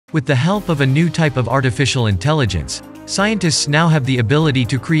With the help of a new type of artificial intelligence, scientists now have the ability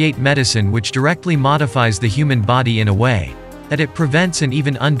to create medicine which directly modifies the human body in a way that it prevents and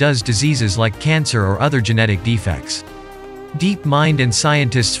even undoes diseases like cancer or other genetic defects. DeepMind and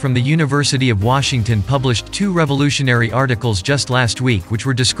scientists from the University of Washington published 2 revolutionary articles just last week which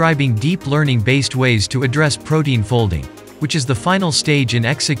were describing deep learning-based ways to address protein folding, which is the final stage in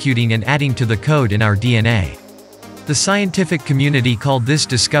executing and adding to the code in our DNA. The scientific community called this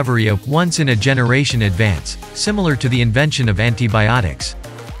discovery a once-in-a-generation advance, similar to the invention of antibiotics.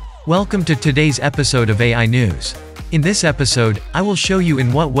 Welcome to today's episode of AI News. In this episode, I will show you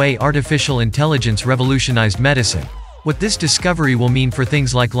in what way artificial intelligence revolutionized medicine, what this discovery will mean for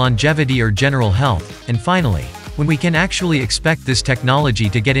things like longevity or general health, and finally, when we can actually expect this technology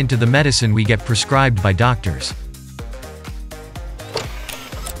to get into the medicine we get prescribed by doctors.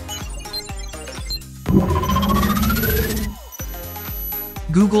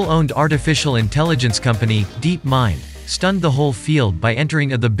 Google-owned artificial intelligence company, DeepMind, stunned the whole field by entering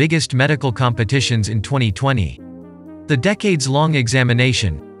the biggest medical competitions in 2020. The decades-long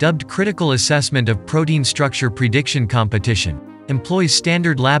examination, dubbed Critical Assessment of Protein Structure Prediction Competition, employs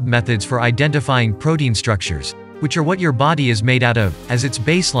standard lab methods for identifying protein structures, which are what your body is made out of, as its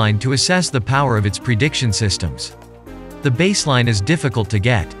baseline to assess the power of its prediction systems. The baseline is difficult to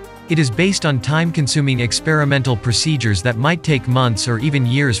get. It is based on time-consuming experimental procedures that might take months or even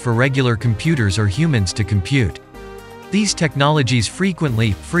years for regular computers or humans to compute. These technologies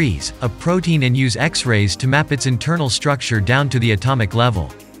frequently freeze a protein and use X-rays to map its internal structure down to the atomic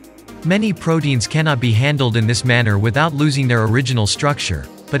level. Many proteins cannot be handled in this manner without losing their original structure,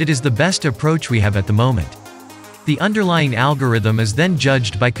 but it is the best approach we have at the moment. The underlying algorithm is then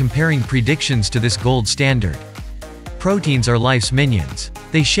judged by comparing predictions to this gold standard. Proteins are life's minions.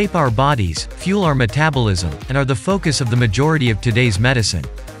 They shape our bodies, fuel our metabolism, and are the focus of the majority of today's medicine.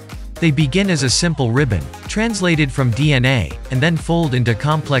 They begin as a simple ribbon, translated from DNA, and then fold into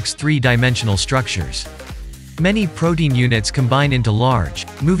complex 3-dimensional structures. Many protein units combine into large,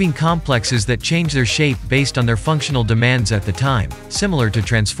 moving complexes that change their shape based on their functional demands at the time, similar to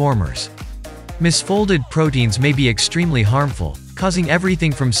transformers. Misfolded proteins may be extremely harmful, causing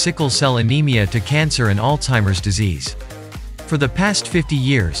everything from sickle cell anemia to cancer and Alzheimer's disease. For the past 50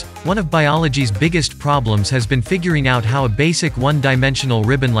 years, one of biology's biggest problems has been figuring out how a basic one-dimensional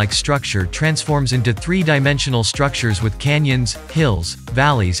ribbon-like structure transforms into 3-dimensional structures with canyons, hills,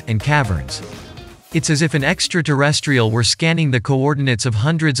 valleys, and caverns. It's as if an extraterrestrial were scanning the coordinates of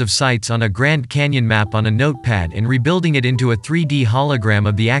hundreds of sites on a Grand Canyon map on a notepad and rebuilding it into a 3D hologram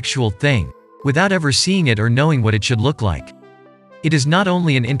of the actual thing, without ever seeing it or knowing what it should look like. It is not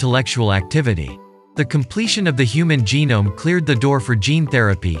only an intellectual activity. The completion of the human genome cleared the door for gene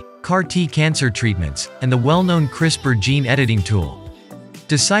therapy, CAR-T cancer treatments, and the well-known CRISPR gene editing tool.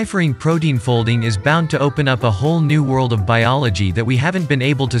 Deciphering protein folding is bound to open up a whole new world of biology that we haven't been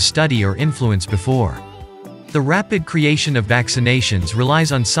able to study or influence before. The rapid creation of vaccinations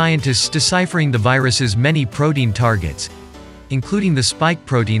relies on scientists deciphering the virus's many protein targets, including the spike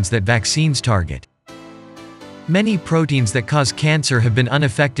proteins that vaccines target. Many proteins that cause cancer have been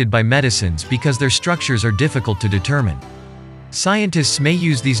unaffected by medicines because their structures are difficult to determine. Scientists may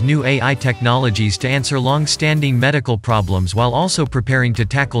use these new AI technologies to answer long-standing medical problems while also preparing to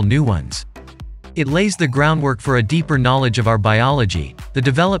tackle new ones. It lays the groundwork for a deeper knowledge of our biology, the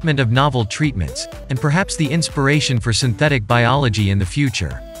development of novel treatments, and perhaps the inspiration for synthetic biology in the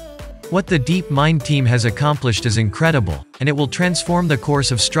future. What the DeepMind team has accomplished is incredible, and it will transform the course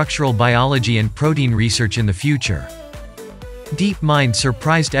of structural biology and protein research in the future. DeepMind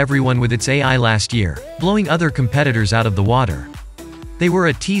surprised everyone with its AI last year, blowing other competitors out of the water. They were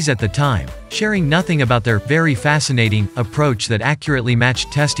a tease at the time, sharing nothing about their very fascinating approach that accurately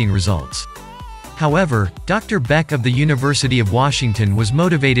matched testing results. However, Dr. Beck of the University of Washington was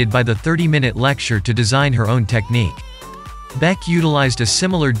motivated by the 30-minute lecture to design her own technique. Beck utilized a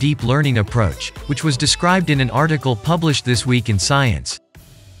similar deep learning approach, which was described in an article published this week in Science.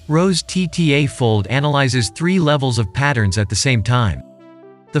 Ro's TTA-fold analyzes 3 levels of patterns at the same time.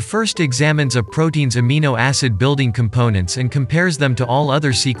 The first examines a protein's amino acid building components and compares them to all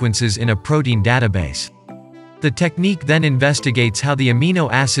other sequences in a protein database. The technique then investigates how the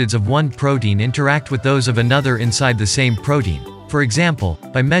amino acids of one protein interact with those of another inside the same protein, for example,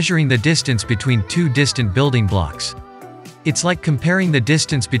 by measuring the distance between 2 distant building blocks. It's like comparing the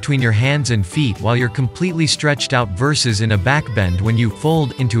distance between your hands and feet while you're completely stretched out versus in a backbend when you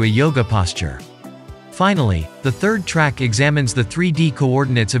fold into a yoga posture. Finally, the third track examines the 3D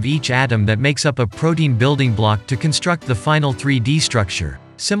coordinates of each atom that makes up a protein building block to construct the final 3D structure,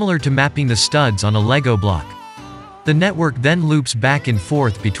 similar to mapping the studs on a Lego block. The network then loops back and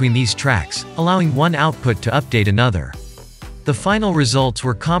forth between these tracks, allowing one output to update another. The final results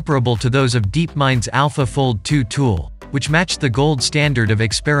were comparable to those of DeepMind's Alphafold 2 tool, which matched the gold standard of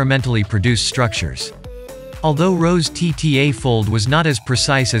experimentally produced structures. Although Rose TTA Fold was not as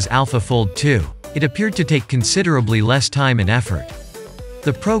precise as Alphafold 2, it appeared to take considerably less time and effort.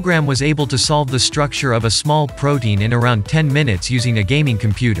 The program was able to solve the structure of a small protein in around 10 minutes using a gaming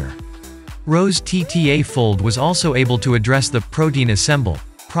computer. Rose TTA Fold was also able to address the protein assemble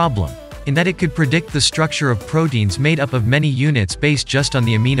problem, in that it could predict the structure of proteins made up of many units based just on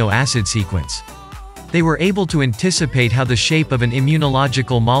the amino acid sequence. They were able to anticipate how the shape of an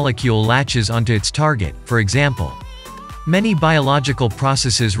immunological molecule latches onto its target, for example. Many biological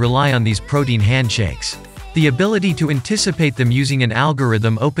processes rely on these protein handshakes. The ability to anticipate them using an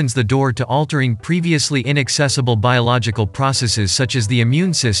algorithm opens the door to altering previously inaccessible biological processes such as the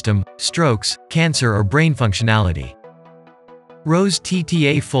immune system, strokes, cancer or brain functionality. Rose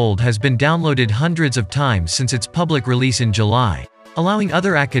TTA Fold has been downloaded hundreds of times since its public release in July, allowing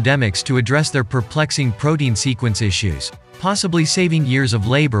other academics to address their perplexing protein sequence issues, possibly saving years of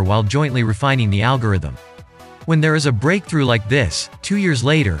labor while jointly refining the algorithm. When there is a breakthrough like this, 2 years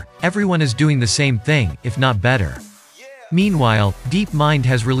later, everyone is doing the same thing, if not better. Meanwhile, DeepMind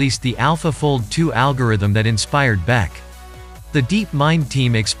has released the Alphafold 2 algorithm that inspired Beck. The DeepMind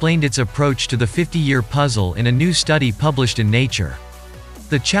team explained its approach to the 50-year puzzle in a new study published in Nature.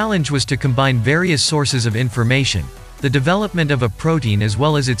 The challenge was to combine various sources of information, the development of a protein as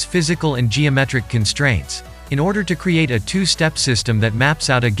well as its physical and geometric constraints, in order to create a two-step system that maps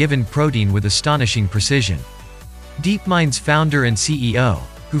out a given protein with astonishing precision. DeepMind's founder and CEO,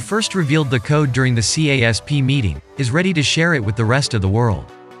 who first revealed the code during the CASP meeting, is ready to share it with the rest of the world.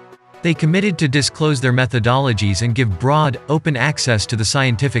 They committed to disclose their methodologies and give broad, open access to the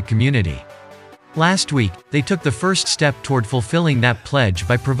scientific community. Last week, they took the first step toward fulfilling that pledge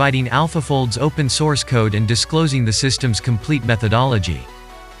by providing Alphafold's open source code and disclosing the system's complete methodology.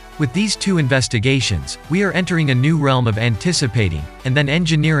 With these two investigations, we are entering a new realm of anticipating, and then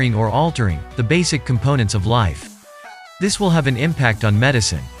engineering or altering, the basic components of life. This will have an impact on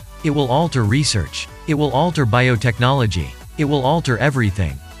medicine. It will alter research. It will alter biotechnology. It will alter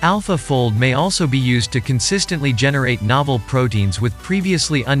everything. Alphafold may also be used to consistently generate novel proteins with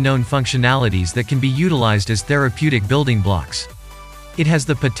previously unknown functionalities that can be utilized as therapeutic building blocks. It has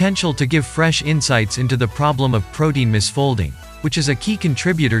the potential to give fresh insights into the problem of protein misfolding, which is a key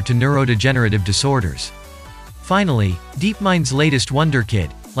contributor to neurodegenerative disorders. Finally, DeepMind's latest wonderkid,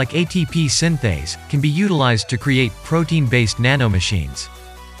 like ATP synthase, can be utilized to create protein-based nanomachines.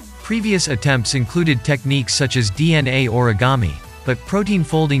 Previous attempts included techniques such as DNA origami, but protein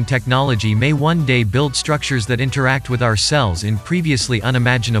folding technology may one day build structures that interact with our cells in previously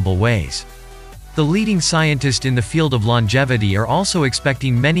unimaginable ways. The leading scientists in the field of longevity are also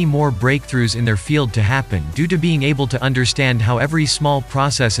expecting many more breakthroughs in their field to happen due to being able to understand how every small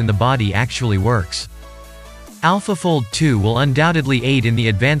process in the body actually works. Alphafold 2 will undoubtedly aid in the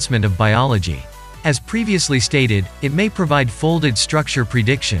advancement of biology. As previously stated, it may provide folded structure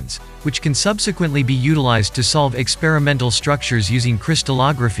predictions, which can subsequently be utilized to solve experimental structures using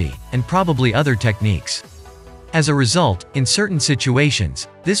crystallography, and probably other techniques. As a result, in certain situations,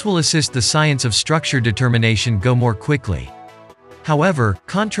 this will assist the science of structure determination go more quickly. However,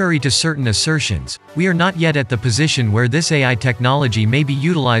 contrary to certain assertions, we are not yet at the position where this AI technology may be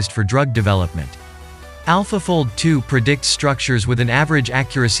utilized for drug development. Alphafold 2 predicts structures with an average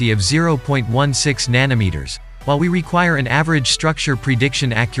accuracy of 0.16 nanometers, while we require an average structure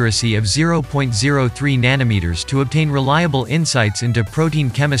prediction accuracy of 0.03 nanometers to obtain reliable insights into protein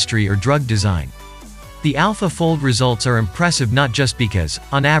chemistry or drug design. The Alphafold results are impressive not just because,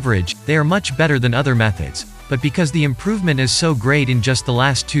 on average, they are much better than other methods, but because the improvement is so great in just the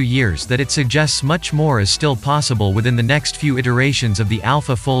last 2 years that it suggests much more is still possible within the next few iterations of the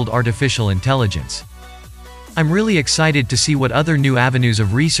Alphafold artificial intelligence. I'm really excited to see what other new avenues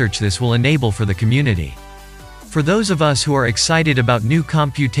of research this will enable for the community. For those of us who are excited about new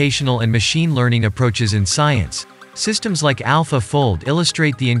computational and machine learning approaches in science, systems like Alphafold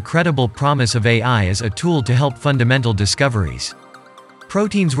illustrate the incredible promise of AI as a tool to help fundamental discoveries.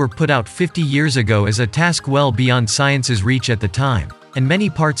 Proteins were put out 50 years ago as a task well beyond science's reach at the time, and many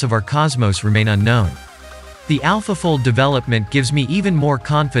parts of our cosmos remain unknown. The Alphafold development gives me even more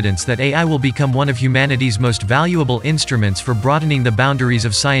confidence that AI will become one of humanity's most valuable instruments for broadening the boundaries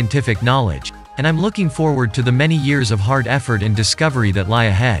of scientific knowledge, and I'm looking forward to the many years of hard effort and discovery that lie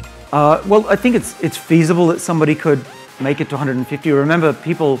ahead. Well, I think it's feasible that somebody could make it to 150. Remember,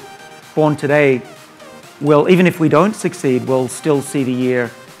 people born today will, even if we don't succeed, will still see the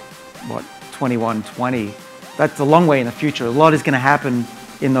year, 2120. that's a long way in the future. A lot is going to happen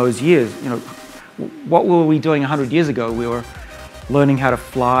in those years. You know, what were we doing 100 years ago? We were learning how to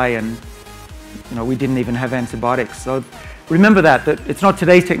fly, and you know, we didn't even have antibiotics. So remember that it's not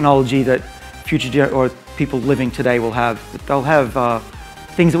today's technology that future or people living today will have. They'll have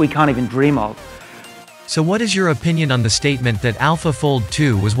things that we can't even dream of. So what is your opinion on the statement that Alphafold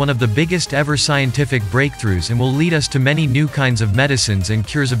 2 was one of the biggest ever scientific breakthroughs and will lead us to many new kinds of medicines and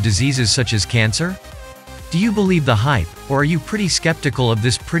cures of diseases such as cancer? Do you believe the hype, or are you pretty skeptical of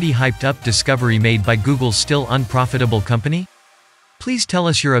this pretty hyped up discovery made by Google's still unprofitable company? Please tell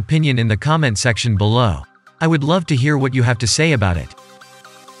us your opinion in the comment section below. I would love to hear what you have to say about it.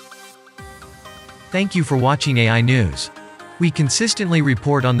 Thank you for watching AI News. We consistently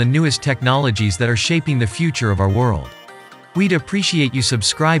report on the newest technologies that are shaping the future of our world. We'd appreciate you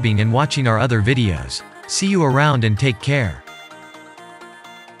subscribing and watching our other videos. See you around and take care.